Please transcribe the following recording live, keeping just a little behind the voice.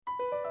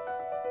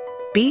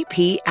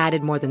BP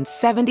added more than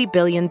 $70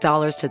 billion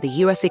to the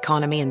U.S.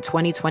 economy in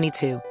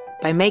 2022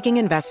 by making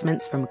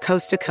investments from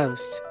coast to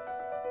coast.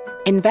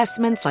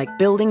 Investments like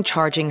building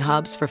charging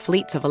hubs for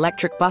fleets of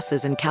electric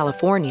buses in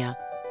California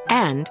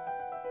and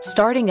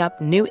starting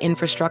up new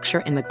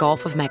infrastructure in the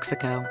Gulf of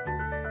Mexico.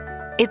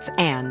 It's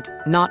and,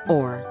 not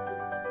or.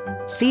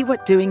 See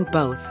what doing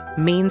both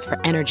means for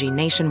energy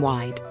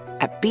nationwide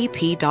at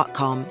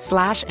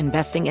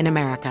bp.com/investing in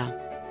America.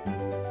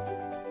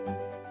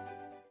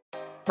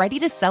 Ready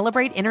to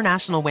celebrate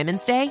International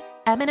Women's Day?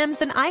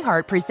 M&M's and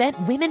iHeart present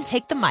Women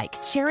Take the Mic,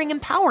 sharing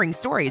empowering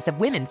stories of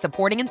women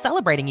supporting and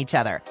celebrating each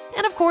other.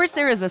 And of course,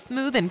 there is a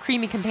smooth and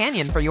creamy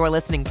companion for your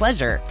listening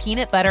pleasure,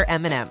 peanut butter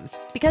M&M's.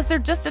 Because they're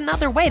just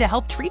another way to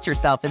help treat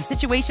yourself in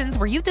situations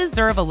where you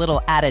deserve a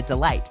little added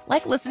delight,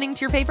 like listening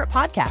to your favorite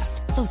podcast.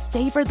 So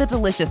savor the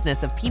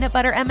deliciousness of peanut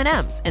butter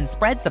M&M's and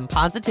spread some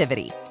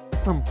positivity.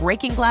 From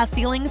breaking glass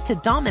ceilings to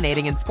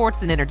dominating in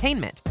sports and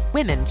entertainment,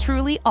 women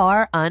truly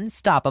are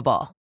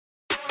unstoppable.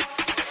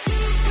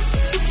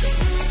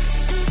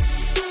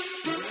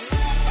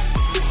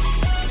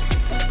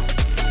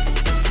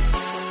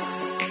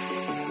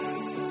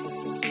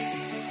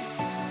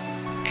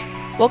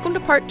 Welcome to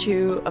part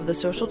 2 of the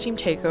social team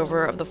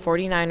takeover of the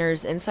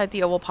 49ers Inside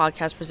the Oval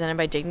podcast presented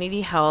by Dignity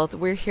Health.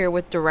 We're here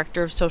with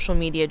Director of Social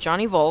Media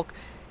Johnny Volk,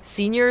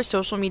 Senior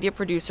Social Media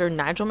Producer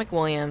Nigel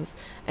McWilliams,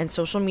 and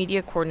Social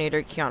Media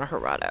Coordinator Kiana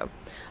Hirado.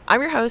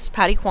 I'm your host,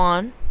 Patty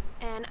Kwan.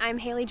 And I'm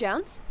Haley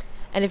Jones.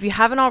 And if you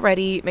haven't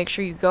already, make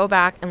sure you go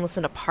back and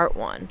listen to part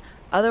 1.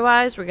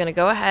 Otherwise, we're going to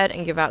go ahead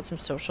and give out some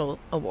social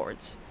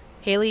awards.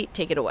 Haley,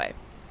 take it away.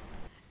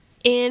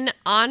 In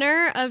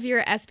honor of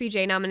your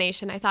SBJ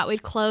nomination, I thought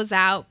we'd close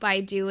out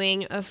by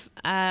doing a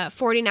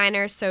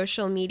 49er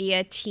Social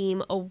Media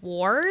Team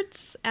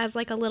Awards as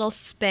like a little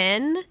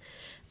spin.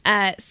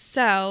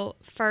 So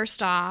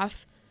first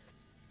off,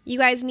 you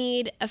guys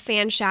need a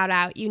fan shout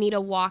out. You need a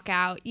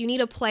walkout. You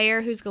need a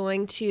player who's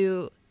going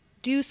to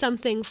do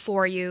something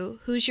for you.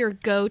 Who's your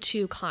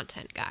go-to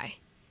content guy?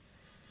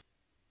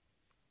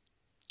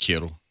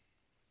 Kittle.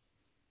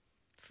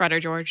 Fred or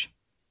George?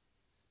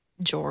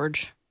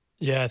 George.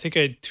 Yeah, I think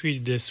I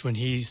tweeted this when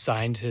he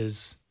signed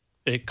his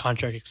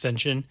contract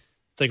extension.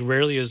 It's like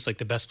rarely is like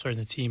the best player in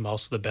the team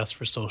also the best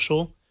for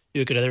social.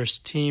 You look at other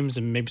teams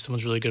and maybe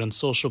someone's really good on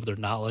social, but they're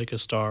not like a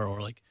star,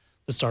 or like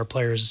the star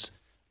players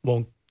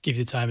won't give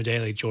you the time of day.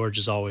 Like George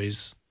is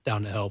always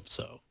down to help.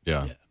 So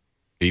yeah.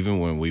 Even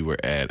when we were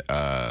at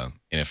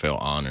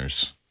NFL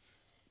Honors,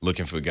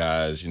 looking for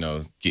guys,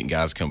 getting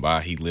guys to come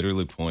by, he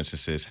literally points and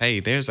says, "Hey,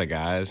 there's a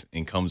guys,"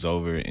 and comes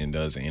over and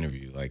does an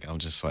interview. Like I'm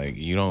just like,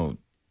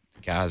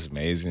 guy's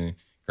amazing,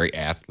 great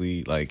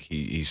athlete. Like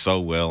he's so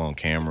well on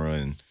camera,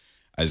 and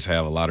I just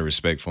have a lot of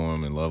respect for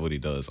him and love what he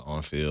does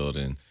on field,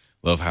 and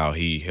love how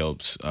he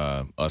helps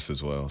us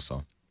as well.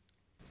 So,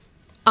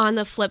 on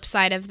the flip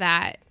side of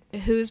that,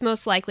 who's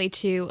most likely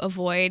to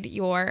avoid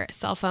your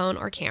cell phone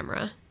or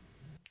camera?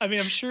 I mean,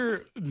 I'm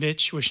sure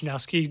Mitch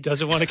Wishnowsky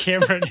doesn't want a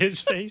camera in his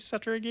face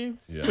after a game,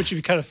 which would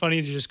be kind of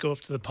funny to just go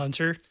up to the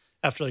punter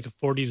after like a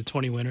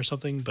 40-20 win or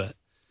something. But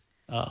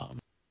I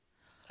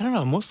don't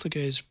know. Most of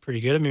the guys are pretty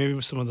good. I mean,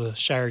 maybe some of the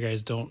shyer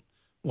guys don't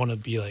want to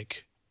be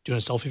like doing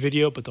a selfie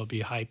video, but they'll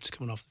be hyped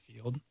coming off the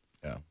field.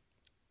 Yeah.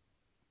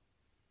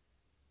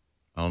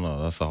 I don't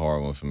know. That's a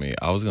hard one for me.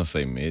 I was going to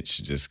say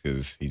Mitch just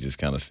because he just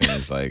kind of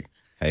seems like,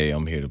 hey,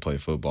 I'm here to play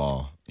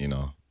football,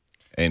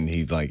 And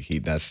he's like,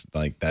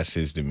 that's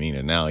his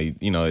demeanor. Now,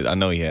 I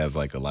know he has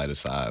like a lighter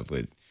side,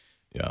 but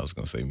yeah, I was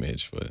going to say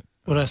Mitch, but.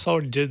 When I saw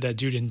what he did, that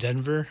dude in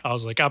Denver, I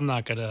was like, I'm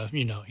not going to,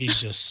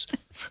 he's just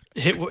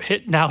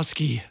hit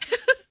Nowski.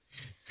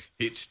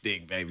 Hit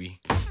stick, baby.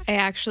 I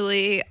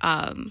actually,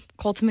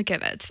 Colton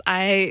McKivitz,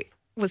 I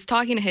was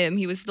talking to him.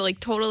 He was like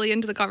totally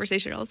into the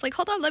conversation. I was like,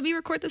 hold on, let me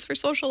record this for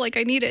social. Like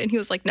I need it. And he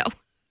was like, no.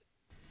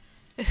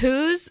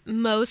 Who's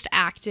most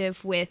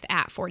active with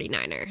at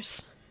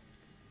 49ers?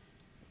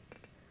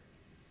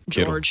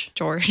 George.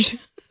 George.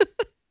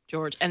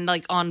 And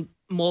like on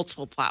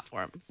multiple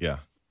platforms. Yeah.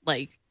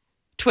 Like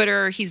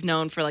Twitter, he's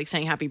known for like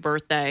saying happy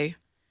birthday.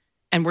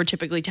 And we're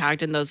typically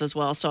tagged in those as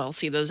well. So I'll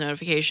see those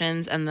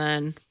notifications. And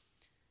then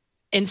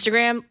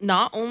Instagram,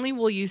 not only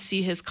will you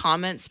see his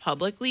comments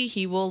publicly,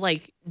 he will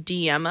like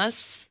DM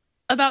us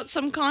about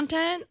some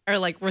content or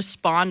like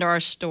respond to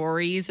our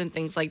stories and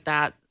things like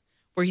that,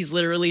 where he's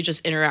literally just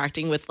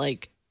interacting with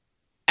like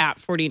at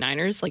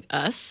 49ers, like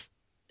us,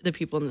 the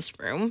people in this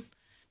room,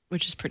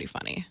 which is pretty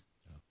funny.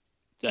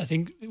 I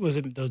think, was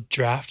it the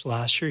draft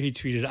last year? He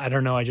tweeted, "I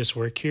don't know, I just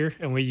work here."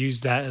 And we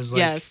used that as like,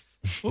 yes.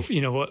 What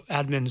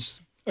admins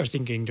are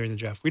thinking during the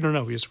draft. We don't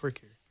know, we just work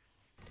here.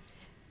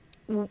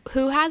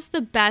 Who has the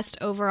best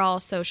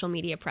overall social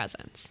media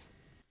presence?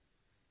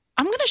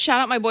 I'm going to shout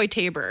out my boy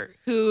Tabor,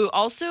 who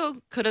also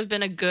could have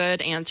been a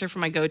good answer for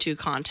my go-to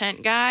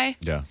content guy.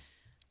 Yeah.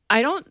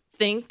 I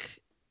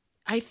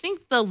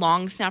think the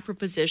long snapper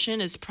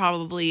position is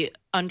probably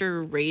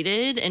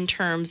underrated in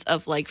terms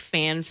of like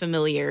fan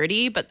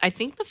familiarity, but I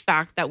think the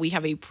fact that we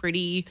have a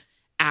pretty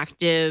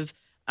active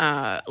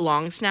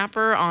long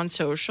snapper on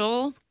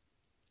social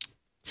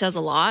says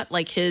a lot.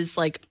 Like his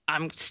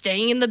I'm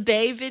staying in the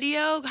Bay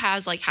video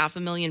has like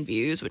 500,000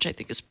 views, which I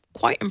think is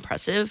quite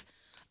impressive.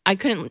 I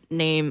couldn't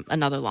name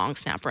another long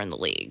snapper in the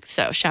league.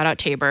 So shout out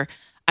Tabor.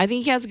 I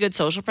think he has a good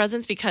social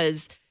presence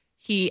because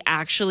he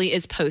actually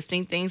is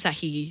posting things that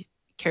he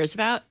cares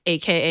about,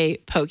 aka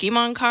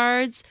Pokemon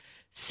cards.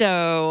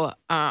 So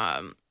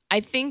I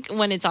think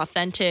when it's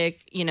authentic,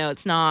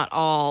 it's not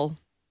all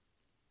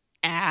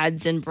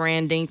ads and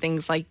branding,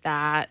 things like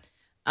that.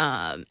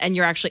 And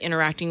you're actually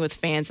interacting with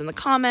fans in the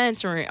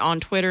comments or on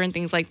Twitter and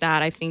things like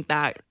that. I think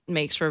that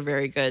makes for a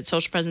very good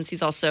social presence.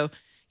 He's also,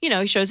 he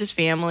shows his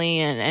family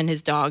and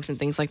his dogs and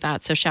things like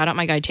that. So shout out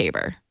my guy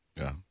Tabor.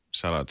 Yeah,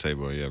 shout out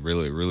Tabor. Yeah,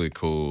 really, really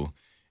cool,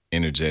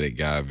 energetic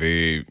guy.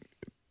 Very,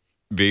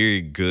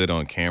 very good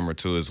on camera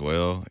too as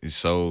well.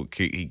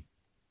 He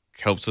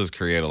helps us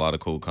create a lot of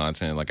cool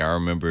content. Like I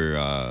remember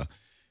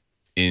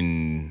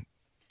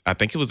I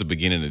think it was the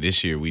beginning of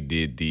this year, we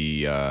did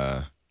the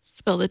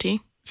Spill the tea.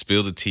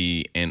 Spill the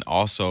tea, and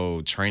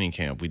also training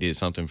camp. We did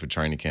something for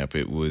training camp.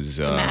 It was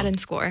the Madden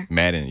score.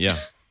 Madden, yeah.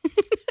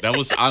 That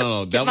was I don't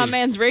know. That Get was my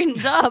man's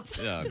ratings up.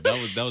 Yeah,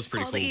 that was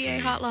pretty Call cool. the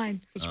EA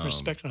hotline. Put some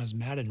respect on his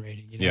Madden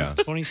rating. Yeah,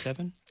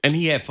 27. And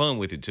he had fun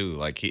with it too.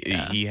 Like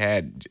he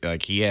had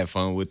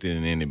fun with it,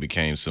 and then it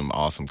became some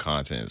awesome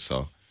content.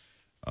 So,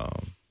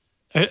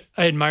 I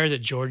admire that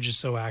George is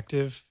so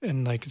active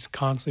and is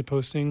constantly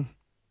posting.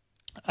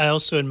 I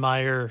also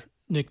admire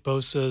Nick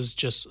Bosa's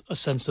just a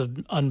sense of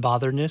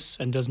unbotheredness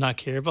and does not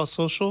care about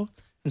social.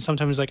 And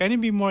sometimes I need to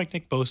be more like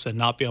Nick Bosa and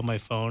not be on my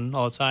phone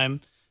all the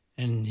time.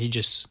 And he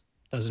just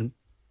doesn't,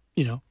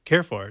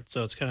 care for it.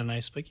 So it's kind of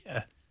nice. But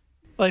yeah,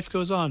 life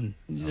goes on.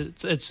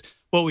 It's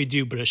what we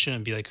do, but it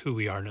shouldn't be like who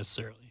we are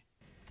necessarily.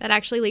 That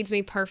actually leads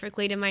me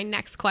perfectly to my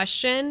next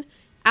question.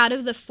 Out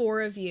of the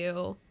four of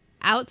you,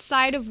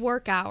 outside of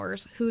work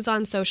hours, who's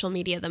on social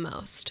media the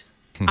most?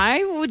 I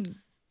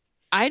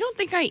don't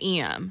think I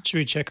am. Should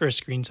we check our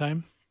screen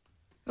time?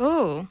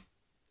 Oh.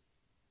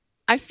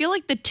 I feel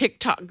like the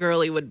TikTok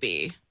girly would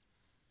be.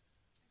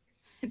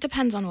 It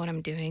depends on what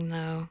I'm doing,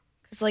 though.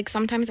 Because,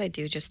 sometimes I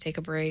do just take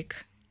a break.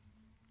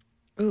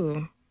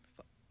 Ooh.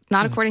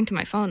 Not according to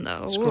my phone,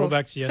 though. Scroll Ooh.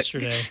 back to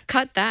yesterday.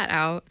 Cut that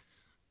out.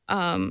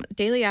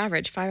 Daily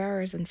average, 5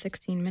 hours and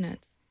 16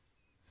 minutes.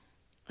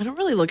 I don't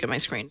really look at my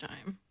screen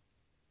time.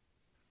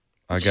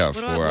 I got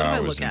What 4 do I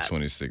hours look and at?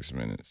 26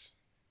 minutes.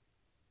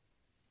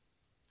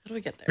 How do I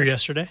get there? For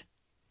yesterday?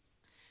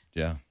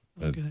 Yeah.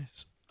 Okay.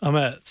 I'm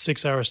at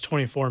 6 hours,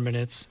 24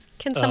 minutes.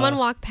 Can someone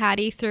walk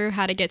Patty through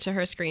how to get to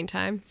her screen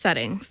time?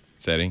 Settings.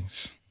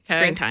 Settings. Okay.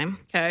 Screen time.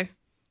 Okay.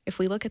 If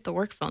we look at the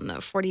work phone,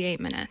 though, 48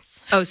 minutes.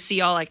 Oh,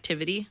 see all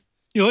activity?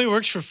 You only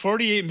worked for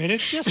 48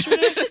 minutes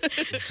yesterday?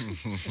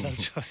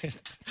 That's fine.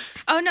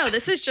 Oh, no,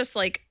 this is just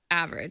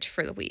average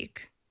for the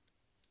week.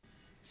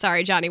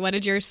 Sorry, Johnny, what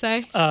did yours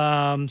say?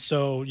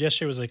 So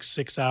yesterday was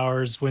 6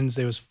 hours.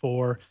 Wednesday was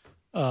 4.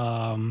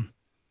 And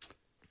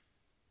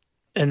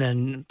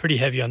then pretty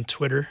heavy on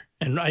Twitter.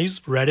 And I use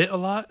Reddit a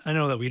lot. I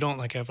know that we don't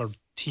have our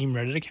team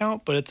Reddit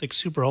account, but it's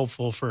super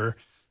helpful for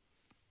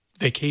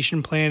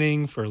vacation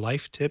planning, for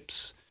life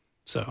tips.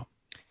 So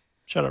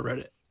shout out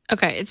Reddit.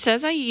 Okay. It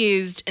says I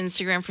used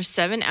Instagram for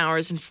 7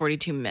 hours and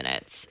 42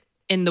 minutes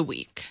in the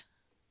week.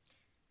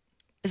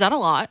 Is that a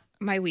lot?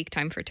 My week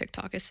time for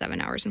TikTok is 7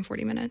 hours and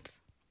 40 minutes.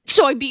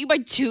 So I beat you by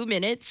 2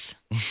 minutes?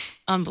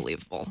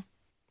 Unbelievable.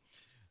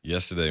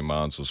 Yesterday,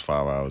 mine was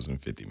 5 hours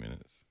and 50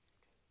 minutes.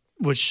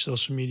 Which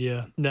social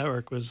media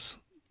network was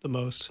the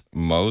most?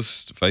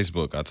 Most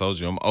Facebook. I told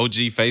you, I'm OG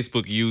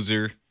Facebook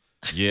user.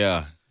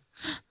 Yeah.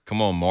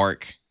 Come on,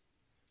 Mark.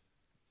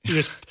 You're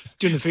just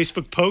doing the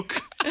Facebook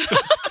poke?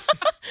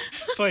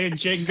 Playing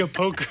Jenga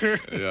poker?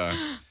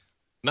 Yeah.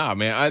 Nah,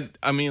 man.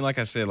 I mean, like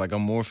I said,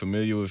 I'm more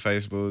familiar with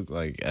Facebook.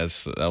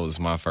 That was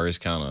my first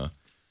kind of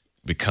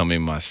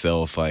becoming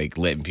myself,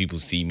 letting people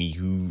see me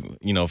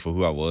for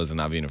who I was and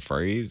not being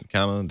afraid.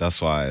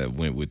 That's why I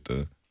went with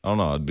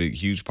a big,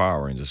 huge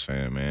Power Rangers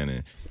fan, man.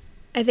 And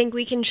I think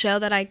we can show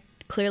that I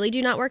clearly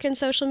do not work in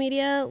social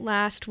media.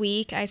 Last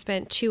week, I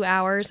spent 2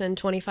 hours and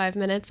 25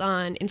 minutes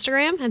on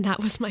Instagram, and that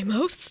was my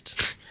most.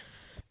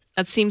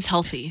 That seems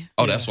healthy.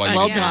 oh, that's why you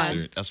Well didn't done.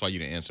 answer. That's why you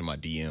didn't answer my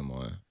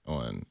DM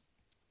on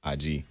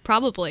IG.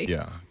 Probably.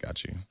 Yeah,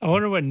 got you. I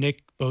wonder what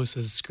Nick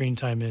Bosa's screen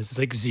time is.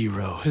 It's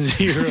 0. on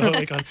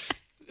Instagram.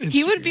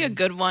 He would be a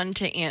good one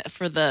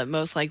for the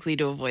most likely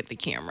to avoid the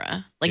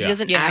camera. He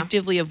doesn't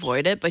actively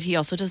avoid it, but he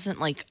also doesn't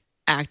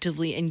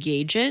actively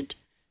engage it.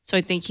 So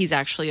I think he's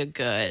actually a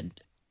good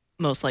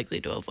most likely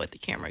to avoid the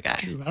camera guy.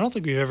 I don't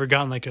think we've ever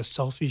gotten a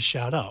selfie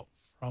shout out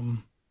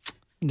from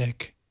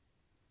Nick.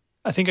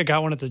 I think I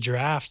got one at the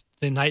draft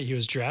the night he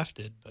was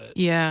drafted, but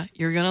Yeah,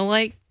 you're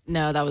gonna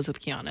no, that was with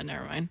Kiana,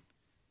 never mind.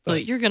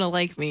 But you're gonna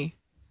like me.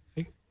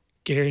 I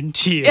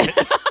guarantee it.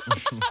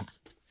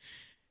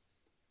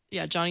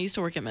 Yeah, Johnny used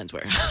to work at Men's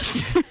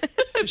Warehouse.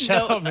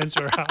 Shout out Men's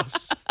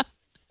Warehouse.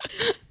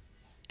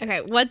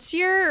 Okay, what's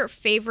your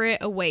favorite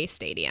away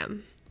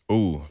stadium?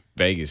 Ooh,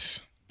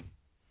 Vegas.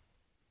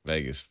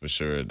 Vegas for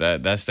sure.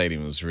 That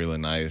stadium was really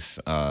nice.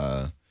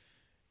 I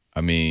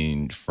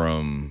mean,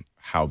 from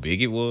how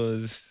big it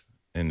was,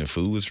 and the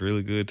food was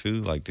really good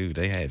too. Like, dude,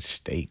 they had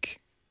steak.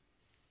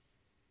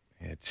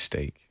 They had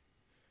steak.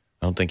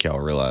 I don't think y'all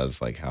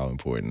realize like how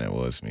important that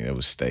was to me. That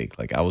was steak.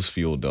 Like, I was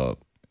fueled up,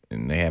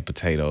 and they had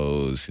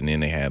potatoes, and then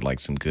they had like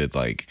some good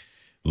like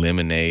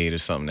lemonade or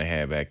something they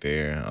had back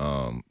there.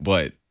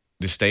 But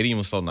the stadium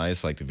was so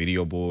nice. Like the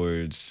video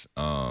boards,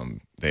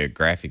 their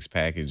graphics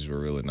package were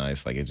really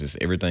nice. Like, it just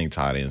everything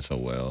tied in so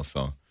well.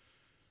 So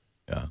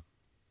yeah.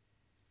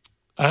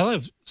 I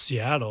live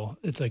Seattle.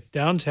 It's like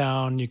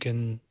downtown. You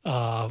can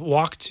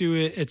walk to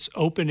it. It's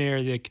open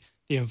air. The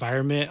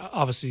environment,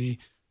 obviously,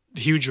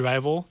 huge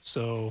rival.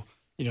 So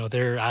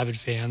they're avid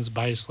fans.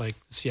 But I just like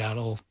the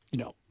Seattle,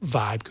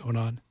 vibe going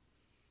on.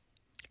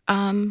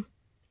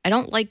 I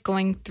don't like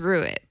going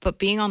through it, but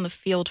being on the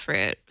field for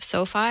it,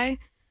 SoFi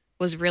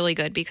was really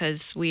good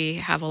because we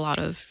have a lot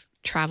of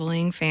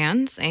traveling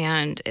fans,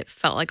 and it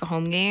felt like a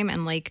home game,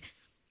 and like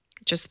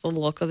just the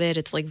look of it,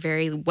 it's like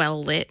very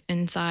well lit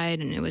inside,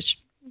 and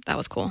that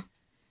was cool.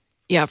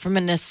 Yeah, from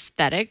an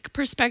aesthetic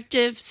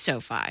perspective,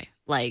 SoFi.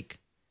 Like,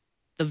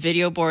 the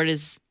video board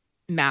is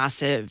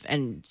massive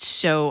and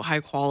so high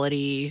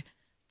quality.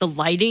 The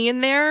lighting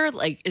in there,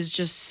 like, is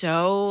just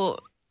so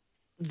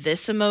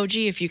this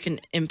emoji, if you can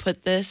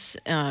input this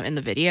in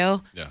the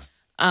video.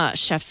 Yeah.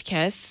 Chef's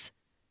kiss.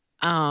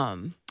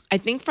 I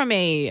think from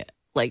a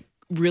like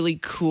really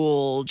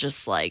cool,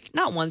 just like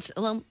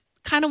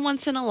kind of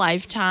once in a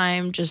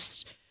lifetime,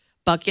 just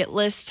bucket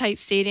list type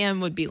stadium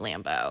would be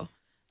Lambeau.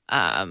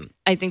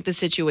 I think the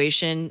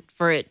situation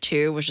for it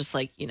too was just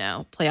like,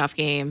 playoff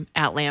game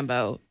at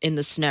Lambeau in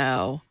the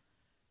snow.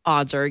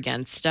 Odds are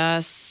against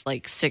us,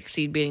 like 6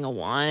 seed beating a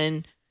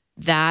 1.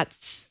 That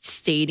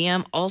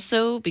stadium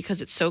also,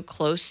 because it's so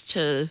close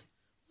to,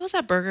 what was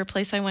that burger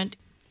place I went?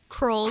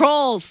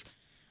 Kroll's.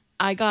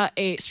 I got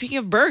speaking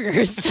of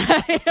burgers,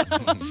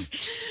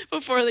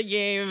 before the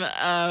game,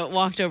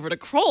 walked over to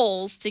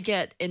Kroll's to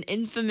get an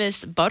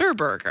infamous butter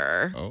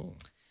burger.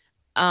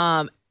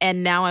 Oh.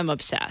 And now I'm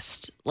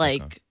obsessed.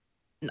 Like,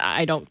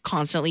 I don't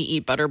constantly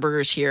eat butter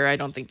burgers here. I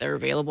don't think they're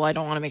available. I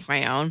don't want to make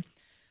my own.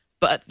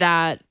 But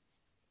that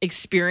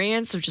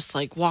experience of just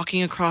like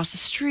walking across the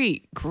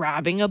street,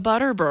 grabbing a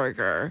butter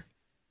burger,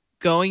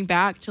 going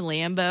back to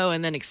Lambeau,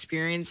 and then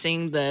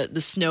experiencing the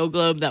snow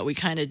globe that we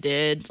kind of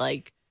did,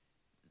 like,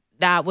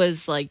 that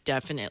was like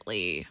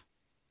definitely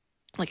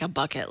like a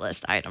bucket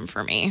list item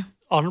for me.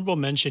 Honorable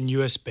mention: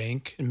 U.S.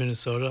 Bank in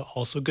Minnesota,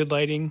 also good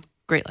lighting.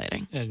 Great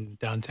lighting. And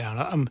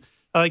downtown.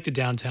 I like the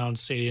downtown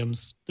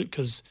stadiums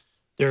because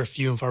they're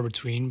few and far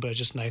between, but it's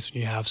just nice when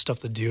you have stuff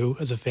to do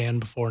as a fan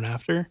before and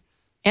after.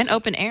 And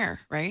open air,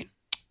 right?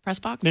 Press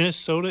box?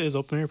 Minnesota is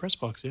open air press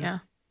box, yeah.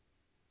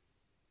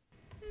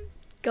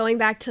 Going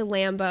back to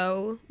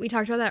Lambeau, we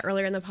talked about that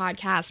earlier in the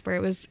podcast where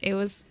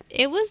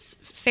it was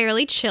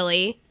fairly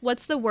chilly.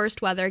 What's the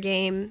worst weather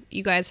game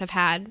you guys have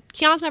had?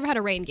 Kiana's never had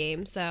a rain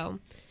game, so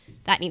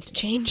that needs to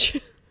change.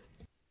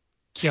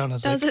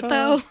 Kiana's Does like, it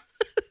though?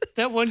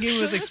 That one game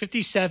was like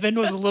 57,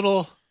 was a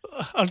little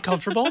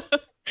uncomfortable.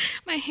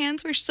 My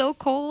hands were so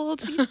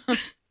cold.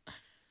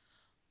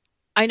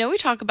 I know we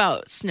talk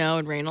about snow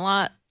and rain a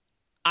lot.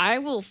 I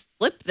will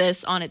flip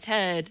this on its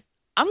head.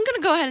 I'm going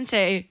to go ahead and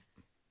say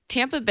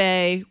Tampa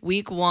Bay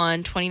week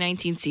 1,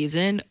 2019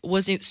 season,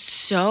 was it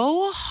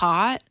so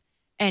hot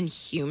and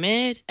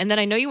humid? And then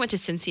I know you went to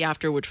Cincy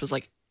after, which was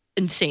like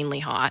insanely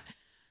hot.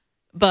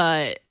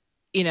 But,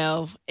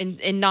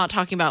 and not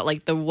talking about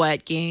like the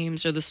wet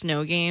games or the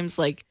snow games,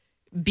 like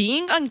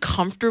being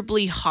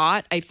uncomfortably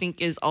hot, I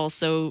think is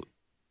also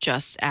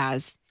just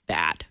as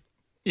bad.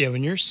 Yeah,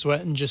 when you're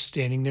sweating just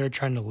standing there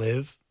trying to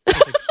live.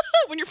 It's like,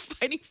 when you're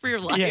fighting for your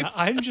life. Yeah,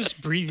 I'm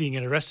just breathing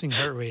at a resting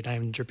heart rate.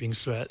 I'm dripping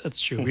sweat. That's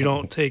true. We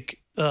don't take,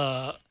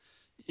 the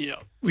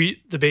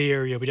Bay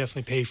Area, we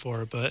definitely pay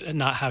for it, but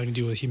not having to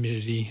deal with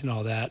humidity and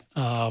all that.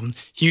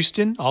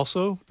 Houston,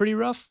 also pretty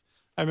rough.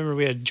 I remember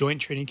we had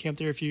joint training camp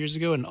there a few years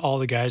ago, and all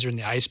the guys are in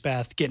the ice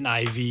bath getting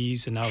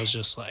IVs, and I was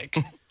just like,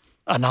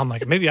 and I'm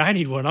like, maybe I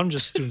need one. I'm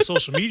just doing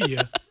social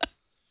media.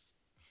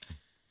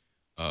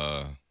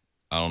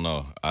 I don't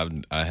know.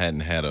 I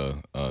hadn't had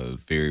a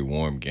very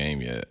warm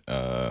game yet,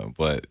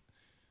 but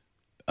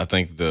I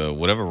think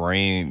whatever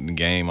rain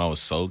game I was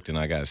soaked and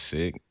I got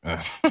sick.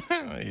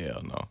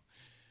 Hell no.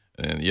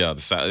 And yeah,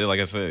 the South, like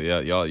I said, yeah,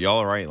 y'all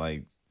are right.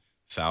 Like,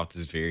 South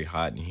is very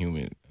hot and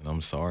humid, and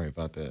I'm sorry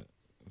about that.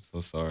 I'm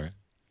so sorry.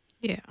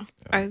 Yeah.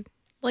 I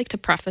like to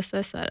preface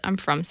this that I'm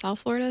from South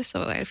Florida,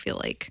 so I feel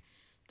like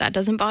that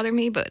doesn't bother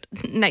me, but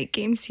night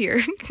games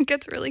here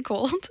gets really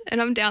cold,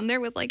 and I'm down there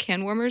with like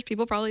hand warmers.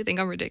 People probably think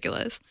I'm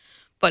ridiculous,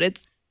 but it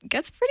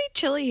gets pretty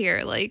chilly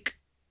here. Like,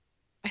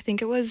 I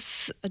think it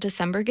was a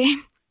December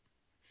game,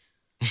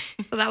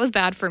 so that was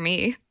bad for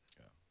me.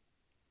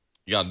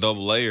 You got a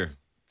double layer.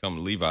 Come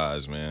to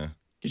Levi's, man.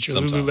 Get your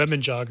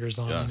Lululemon joggers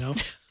on,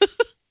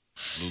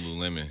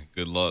 Lululemon.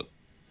 Good luck.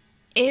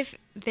 If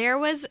there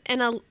was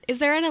is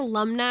there an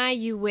alumni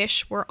you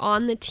wish were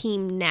on the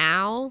team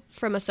now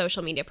from a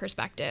social media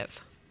perspective?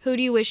 Who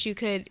do you wish you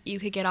could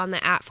get on the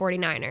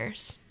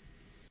 @49ers?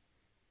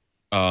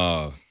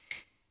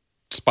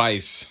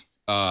 Spice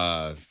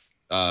Uh,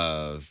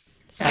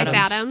 Spice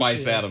Adams.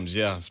 Spice Adams,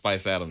 yeah.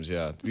 Spice Adams,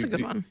 yeah. That's a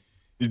good one.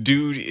 The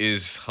dude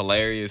is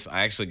hilarious.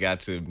 I actually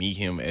got to meet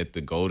him at the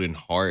Golden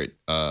Heart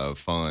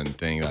fun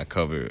thing I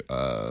covered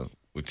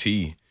with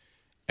T.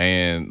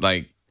 And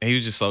like he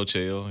was just so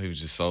chill. He was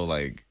just so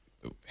like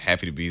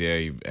happy to be there.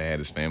 He had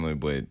his family,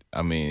 but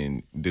I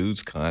mean,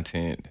 dude's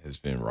content has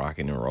been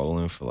rocking and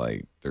rolling for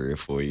like 3 or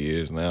 4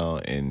 years now,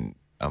 and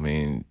I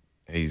mean,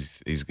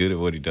 he's good at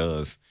what he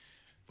does.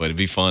 But it'd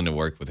be fun to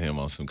work with him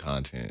on some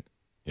content.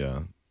 Yeah.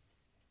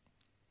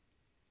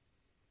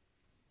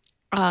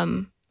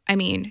 I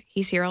mean,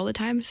 he's here all the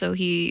time, so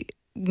he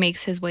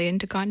makes his way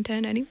into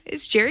content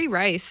anyways. Jerry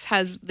Rice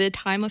has the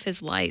time of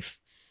his life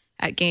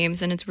at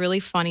games, and it's really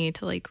funny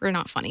to like, or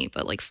not funny,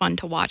 but like fun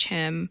to watch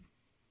him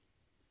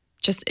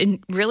just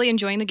really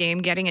enjoying the game,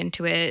 getting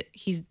into it.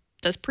 He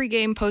does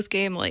pregame,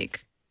 postgame,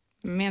 like,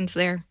 man's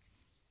there.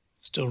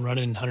 Still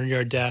running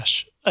 100-yard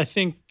dash. I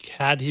think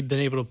had he been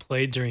able to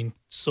play during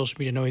social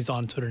media, I know he's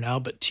on Twitter now,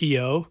 but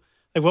T.O.,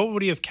 like what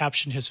would he have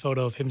captioned his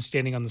photo of him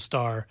standing on the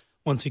star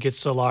once he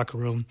gets to the locker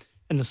room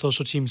and the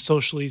social team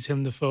socialies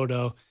him the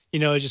photo? You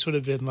know, it just would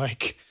have been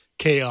like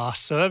chaos.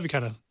 So that'd be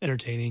kind of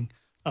entertaining.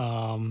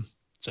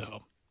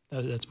 So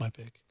that's my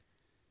pick.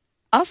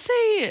 I'll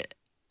say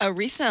a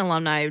recent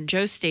alumni,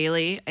 Joe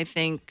Staley. I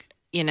think,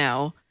 you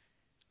know,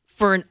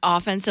 for an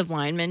offensive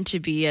lineman to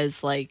be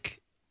as like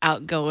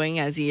outgoing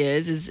as he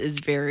is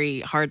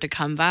very hard to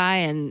come by,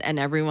 and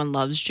everyone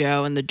loves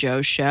Joe and the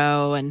Joe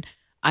Show, and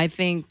I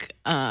think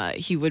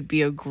he would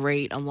be a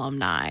great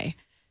alumni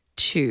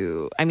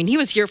to. I mean, he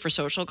was here for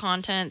social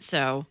content,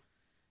 so.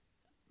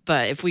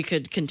 But if we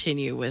could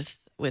continue with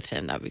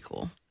him, that'd be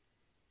cool.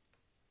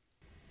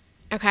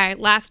 Okay,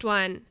 last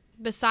one.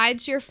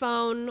 Besides your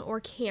phone or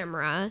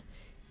camera,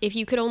 if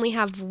you could only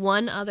have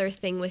one other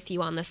thing with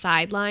you on the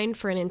sideline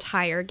for an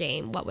entire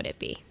game, what would it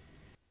be?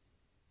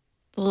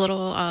 The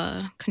little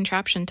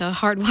contraption to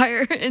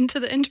hardwire into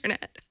the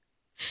internet.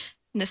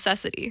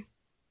 Necessity.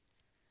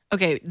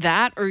 Okay,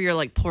 that or your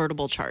like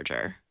portable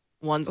charger.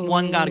 One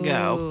gotta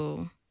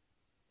go.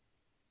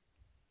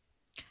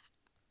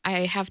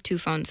 I have 2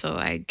 phones, so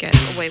I get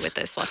away with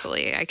this.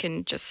 Luckily, I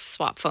can just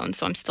swap phones,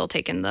 so I'm still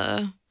taking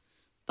the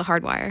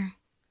hardwire.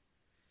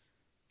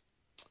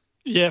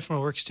 Yeah, from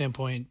a work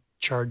standpoint,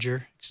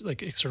 charger,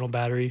 like external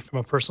battery. From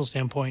a personal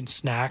standpoint,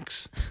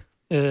 snacks.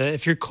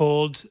 If you're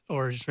cold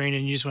or it's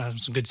raining, you just want to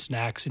have some good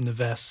snacks in the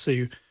vest. So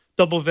you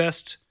double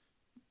vest,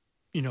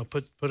 you know,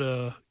 put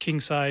a king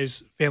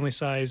size, family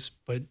size,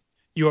 but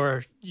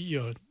you're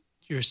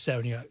set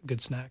when you got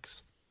good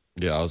snacks.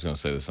 Yeah, I was going to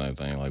say the same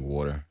thing, like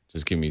water.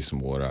 Just give me some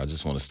water. I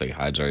just want to stay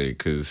hydrated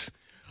because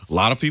a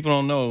lot of people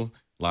don't know.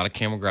 A lot of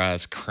camera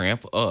guys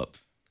cramp up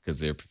because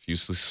they're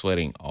profusely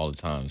sweating all the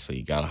time. So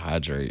you got to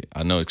hydrate.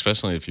 I know,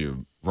 especially if you're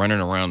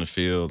running around the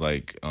field,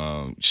 like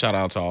shout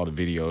out to all the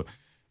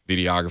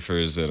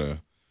videographers that are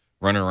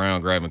running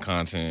around grabbing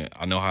content.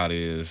 I know how it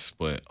is,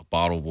 but a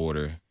bottle of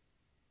water,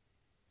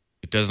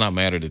 it does not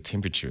matter the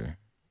temperature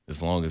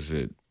as long as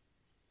it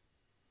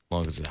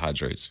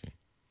hydrates me.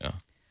 Yeah.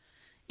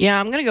 Yeah,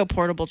 I'm going to go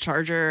portable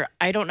charger.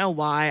 I don't know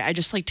why. I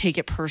just like take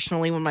it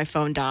personally when my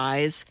phone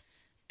dies.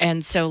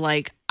 And so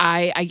like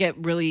I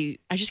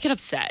just get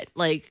upset.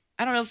 Like,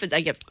 I don't know if I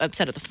get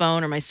upset at the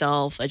phone or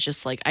myself. I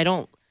just like, I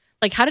don't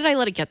like, how did I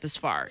let it get this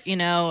far? You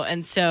know?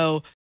 And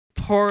so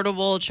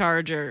portable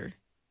charger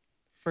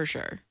for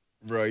sure.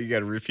 Bro, you got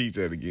to repeat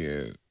that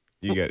again.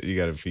 You got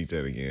to repeat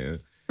that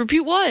again.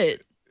 Repeat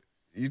what?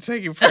 You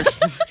take it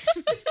personally.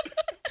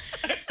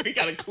 We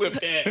got to clip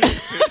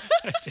that.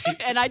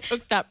 And I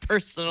took that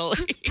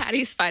personally.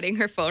 Patty's fighting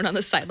her phone on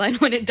the sideline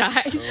when it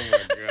dies. Oh my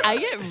God. I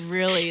get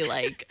really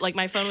like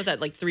my phone was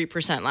at like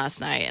 3% last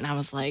night, and I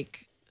was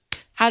like,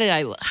 how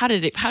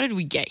did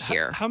we get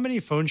here? How many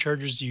phone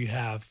chargers do you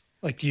have?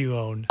 Like, do you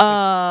own?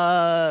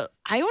 I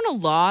own a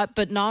lot,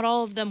 but not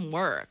all of them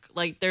work.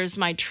 Like, there's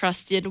my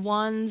trusted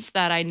ones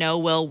that I know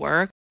will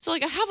work. So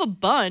like I have a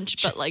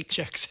bunch, but like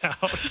checks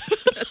out.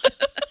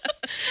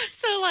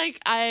 So like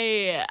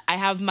I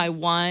have my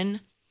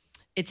one.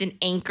 It's an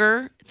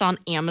Anchor. It's on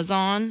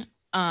Amazon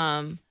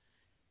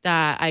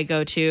that I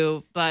go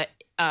to. But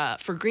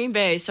for Green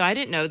Bay, so I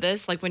didn't know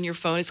this. Like when your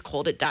phone is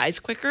cold, it dies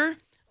quicker.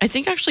 I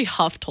think actually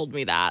Huff told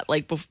me that.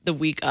 Like the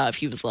week of,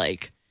 he was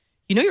like,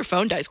 you know your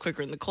phone dies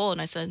quicker in the cold.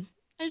 And I said,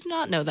 I did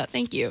not know that.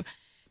 Thank you.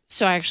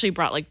 So I actually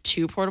brought like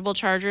 2 portable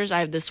chargers. I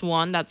have this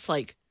one that's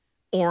like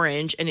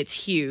orange and it's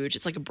huge.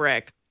 It's like a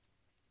brick.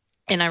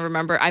 And I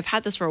remember I've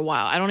had this for a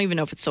while. I don't even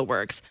know if it still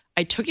works.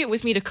 I took it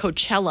with me to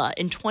Coachella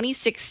in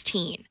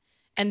 2016.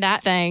 And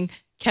that thing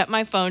kept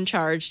my phone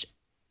charged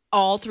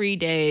all 3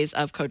 days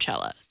of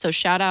Coachella. So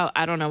shout out,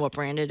 I don't know what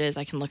brand it is.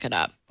 I can look it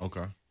up.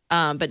 Okay.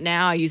 But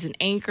now I use an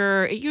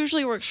Anchor. It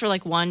usually works for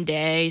like 1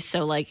 day.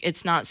 So like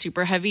it's not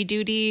super heavy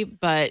duty,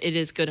 but it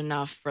is good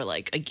enough for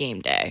like a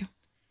game day.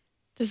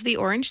 Does the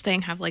orange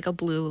thing have like a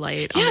blue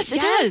light? Yes, it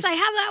it does. does. I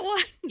have that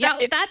one.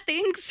 Yeah, that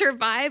thing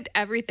survived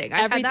everything.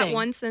 I've had that Everything.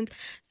 one since.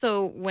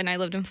 So when I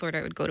lived in Florida,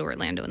 I would go to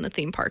Orlando in the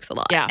theme parks a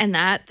lot. Yeah. And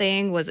that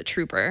thing was a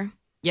trooper.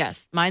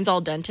 Yes, mine's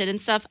all dented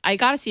and stuff. I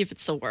gotta see if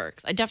it still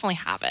works. I definitely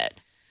have it.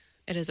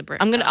 It is a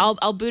brick.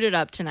 I'll boot it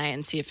up tonight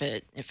and see if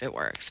it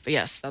works. But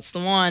yes, that's the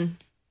one.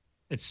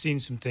 It's seen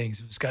some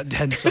things. It's got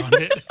dents on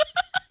it.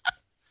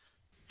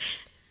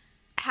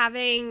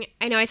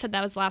 I know I said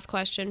that was the last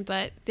question,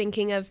 but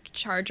thinking of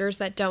chargers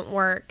that don't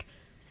work,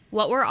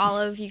 what were all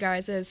of you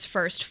guys'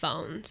 first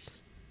phones?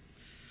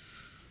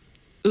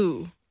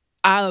 Ooh,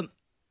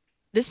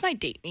 this might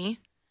date me.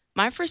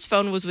 My first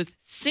phone was with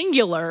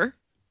Singular,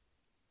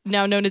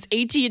 now known as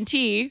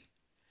AT&T,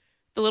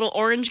 the little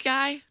orange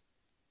guy.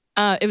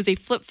 It was a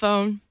flip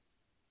phone.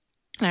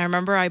 And I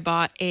remember I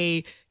bought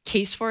a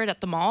case for it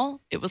at the mall.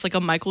 It was like a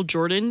Michael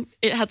Jordan.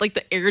 It had like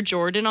the Air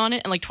Jordan on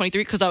it and like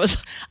 23 because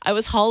I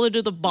was Hollow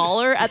to the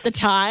Baller at the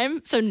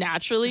time. So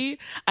naturally,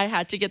 I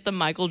had to get the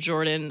Michael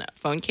Jordan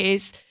phone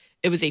case.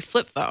 It was a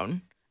flip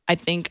phone. I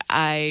think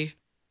I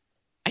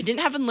didn't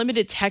have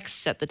unlimited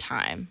texts at the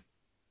time.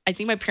 I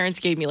think my parents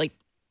gave me like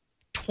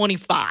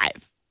 25.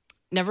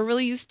 Never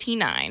really used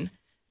T9,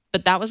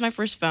 but that was my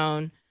first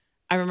phone.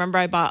 I remember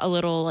I bought a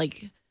little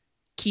like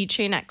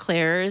keychain at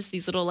Claire's,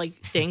 these little like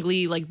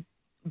dangly like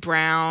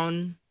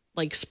brown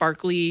like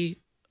sparkly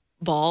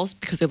balls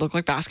because they look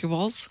like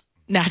basketballs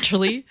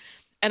naturally.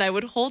 And I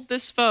would hold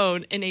this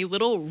phone in a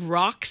little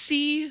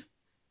Roxy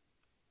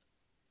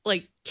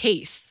like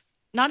case,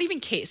 not even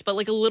case, but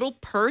like a little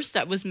purse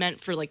that was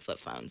meant for like flip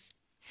phones.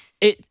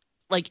 It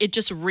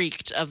just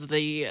reeked of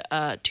the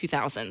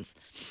 2000s.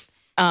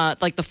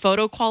 Like the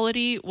photo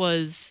quality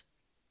was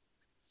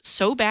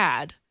so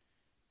bad,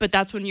 but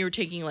that's when you were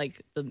taking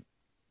like the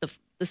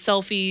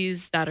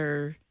selfies that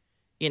are,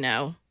 you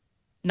know,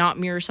 not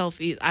mirror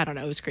selfies. I don't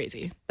know. It was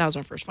crazy. That was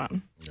my first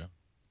phone. Yeah.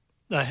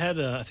 I had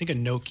I think a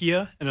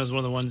Nokia, and it was one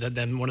of the ones that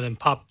then one of them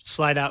pop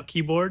slide out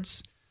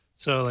keyboards.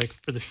 So like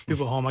for the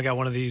people at home, I got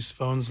one of these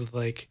phones with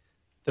like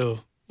you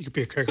could put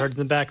your credit cards in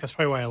the back. That's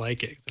probably why I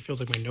like it, because it feels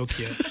like my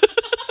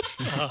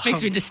Nokia.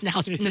 Makes me just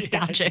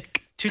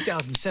nostalgic.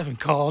 2007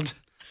 called.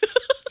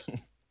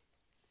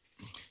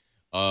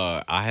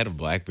 I had a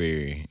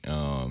BlackBerry.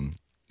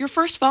 Your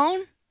first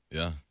phone?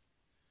 Yeah.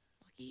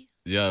 Lucky.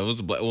 Yeah, it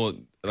was well,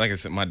 like I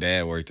said, my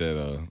dad worked at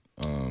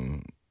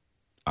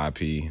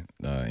IP,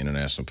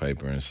 international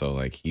paper, and so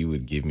like he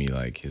would give me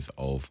like his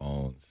old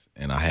phones,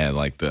 and I had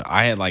like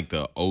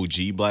the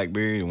OG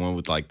BlackBerry, the one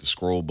with like the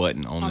scroll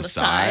button on the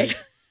side.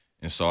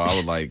 And so I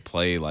would like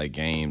play like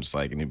games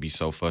like, and it'd be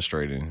so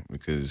frustrating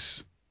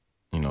because,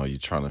 you know, you're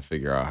trying to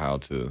figure out how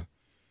to.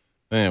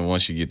 Then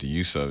once you get the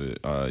use of it,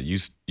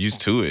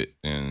 used to it,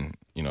 and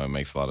you know it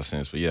makes a lot of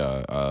sense. But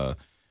yeah,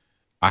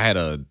 I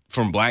had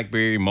from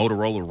BlackBerry,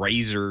 Motorola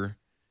Razr.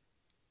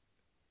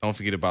 Don't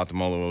forget about the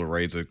Motorola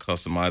Razr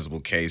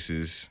customizable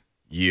cases.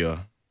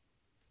 Yeah.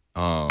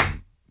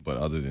 But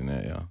other than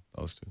that, yeah,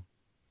 those two.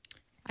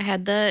 I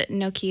had the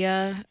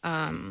Nokia,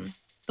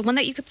 the one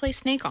that you could play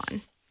Snake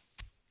on.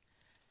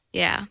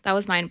 Yeah, that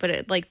was mine. But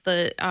it like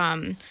the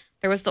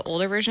there was the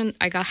older version.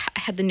 I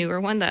had the newer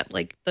one that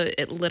like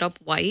it lit up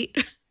white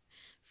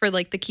for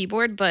like the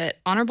keyboard. But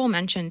honorable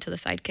mention to the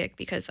Sidekick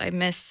because I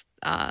miss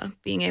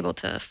being able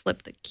to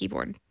flip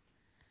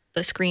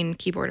the screen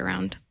keyboard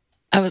around.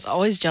 I was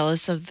always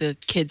jealous of the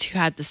kids who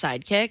had the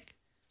Sidekick,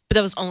 but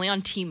that was only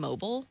on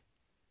T-Mobile,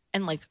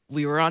 and like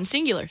we were on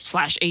Singular /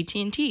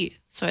 AT&T,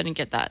 so I didn't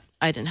get that.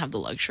 I didn't have the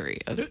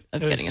luxury of getting a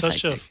Sidekick. It's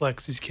such a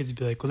flex. These kids would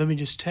be like, "Well, let me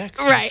just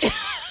text." Right.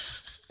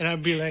 And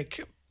I'd be like,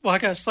 "Well, I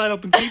got a slide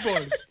open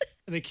keyboard."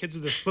 And the kids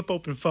with the flip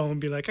open phone would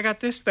be like, "I got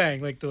this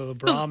thing," like the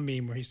LeBron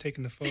meme where he's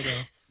taking the photo,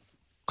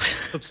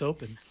 flips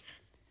open.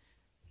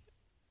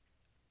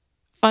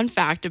 Fun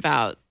fact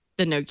about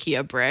the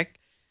Nokia brick.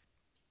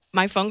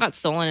 My phone got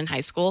stolen in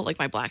high school, like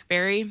my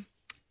BlackBerry.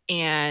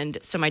 And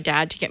so my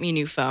dad, to get me a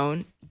new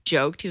phone,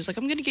 joked. He was like,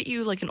 I'm going to get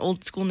you like an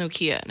old school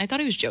Nokia. And I thought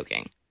he was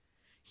joking.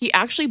 He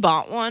actually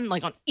bought one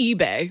like on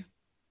eBay.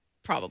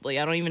 Probably.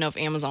 I don't even know if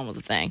Amazon was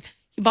a thing.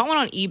 He bought one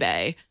on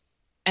eBay.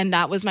 And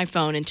that was my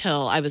phone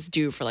until I was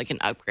due for like an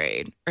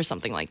upgrade or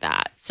something like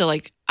that. So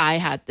like I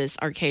had this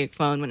archaic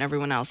phone when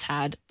everyone else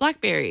had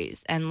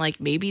BlackBerries and like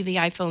maybe the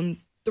iPhone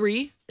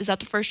 3. Is that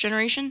the first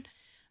generation?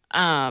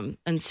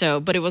 And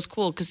so, but it was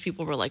cool because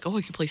people were like, oh,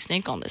 I can play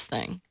Snake on this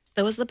thing.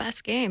 That was the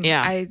best game.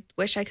 Yeah. I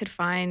wish I could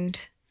find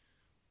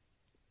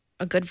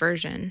a good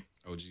version.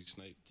 OG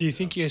Snake. Do you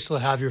think you guys still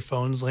have your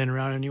phones laying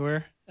around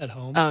anywhere at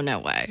home? Oh, no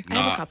way. I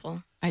have a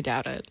couple. I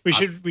doubt it. We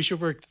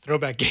should work the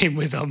throwback game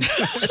with them.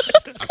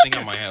 I think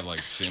I might have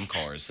like SIM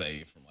cards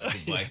saved from like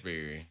the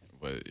BlackBerry,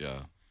 but yeah.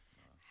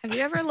 Have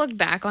you ever looked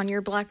back on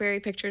your BlackBerry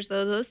pictures,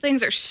 though? Those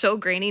things are so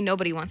grainy,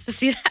 nobody wants to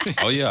see that.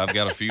 Oh, yeah, I've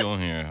got a few on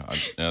here.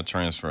 I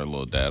transfer a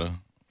little data.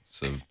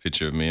 It's a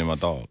picture of me and my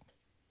dog.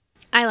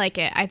 I like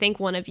it. I think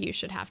one of you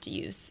should have to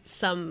use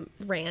some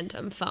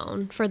random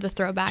phone for the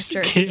throwback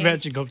jersey. Can you game.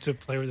 imagine go up to a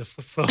player with a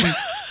flip phone?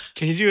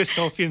 can you do a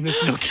selfie in this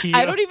Nokia?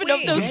 I don't even know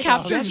if those Wait,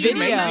 capture That's video.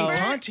 amazing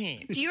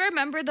content. Do you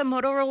remember the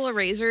Motorola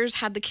Razrs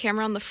had the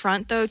camera on the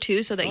front though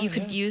too, so that you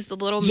could use the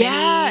little Yeah,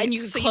 mini, and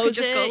you could so you close could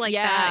just go it, like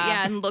yeah. that,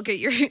 yeah, and look at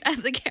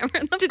the camera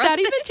in the Did front. that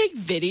even take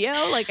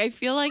video? Like, I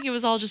feel like it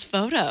was all just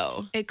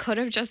photo. It could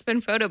have just been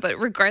photo, but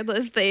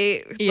regardless,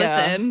 they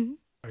Yeah. listen.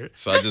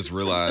 So I just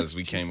realized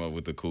we came up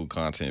with a cool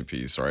content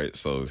piece, right?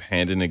 So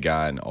handing the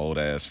guy an old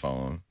ass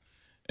phone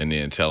and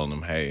then telling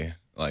him, hey,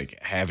 like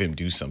have him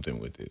do something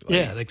with it. Like,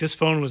 Yeah, like this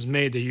phone was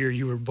made the year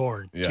you were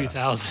born,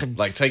 2000.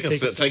 Like take a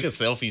selfie.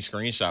 selfie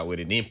screenshot with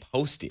it and then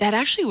post it. That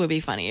actually would be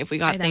funny if we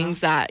got I know. things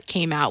that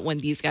came out when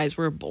these guys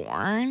were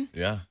born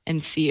Yeah.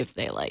 and see if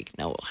they like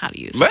know how to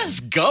use Let's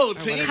them. go,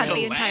 team. Cut the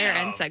collab. entire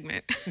end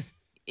segment.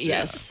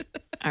 Yes.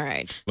 All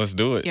right. Let's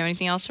do it. Do you have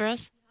anything else for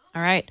us?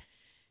 All right.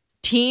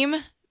 Team,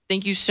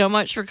 thank you so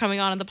much for coming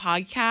on the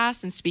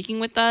podcast and speaking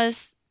with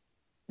us.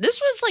 This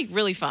was like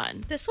really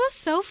fun. This was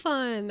so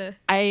fun.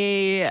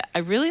 I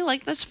really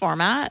like this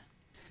format.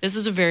 This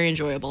is a very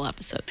enjoyable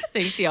episode.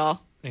 Thanks, y'all.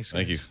 Thanks,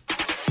 Thank you. guys.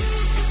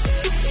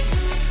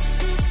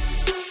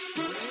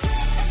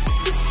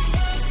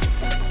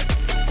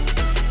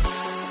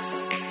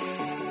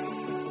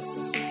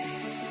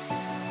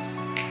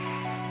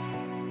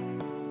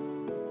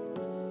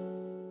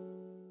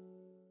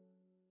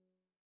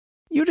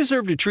 You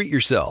deserve to treat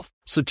yourself,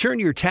 so turn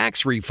your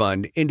tax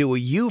refund into a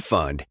U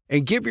fund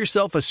and give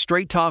yourself a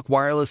Straight Talk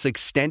Wireless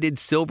Extended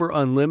Silver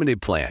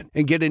Unlimited plan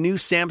and get a new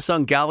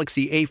Samsung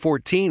Galaxy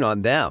A14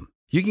 on them.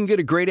 You can get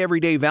a great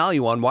everyday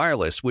value on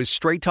wireless with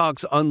Straight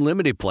Talk's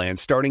Unlimited plan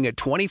starting at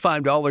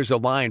 $25 a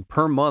line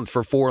per month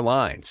for 4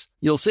 lines.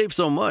 You'll save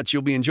so much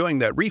you'll be enjoying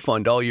that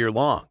refund all year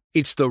long.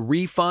 It's the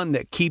refund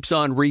that keeps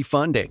on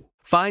refunding.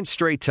 Find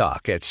Straight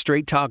Talk at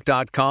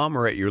straighttalk.com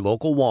or at your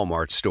local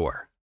Walmart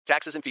store.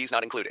 Taxes and fees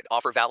not included.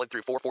 Offer valid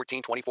through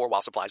 4/14/24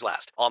 while supplies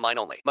last. Online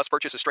only. Must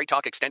purchase a Straight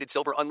Talk Extended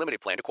Silver Unlimited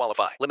plan to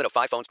qualify. Limit of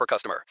 5 phones per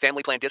customer.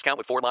 Family plan discount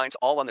with 4 lines,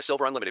 all on the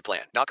Silver Unlimited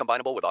plan. Not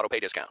combinable with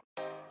autopay discount.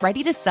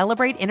 Ready to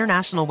celebrate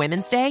International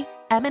Women's Day?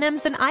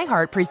 M&M's and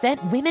iHeart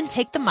present Women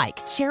Take the Mic,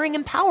 sharing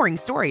empowering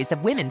stories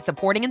of women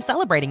supporting and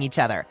celebrating each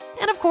other.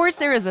 And of course,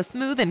 there is a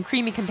smooth and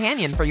creamy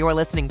companion for your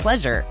listening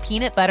pleasure,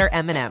 peanut butter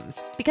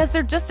M&M's. Because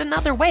they're just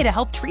another way to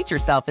help treat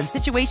yourself in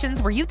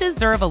situations where you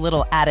deserve a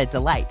little added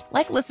delight,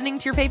 like listening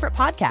to your favorite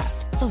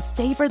podcast. So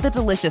savor the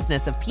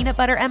deliciousness of peanut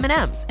butter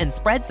M&M's and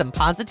spread some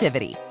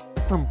positivity.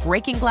 From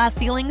breaking glass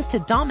ceilings to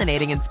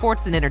dominating in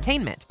sports and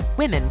entertainment,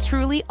 women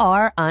truly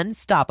are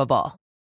unstoppable.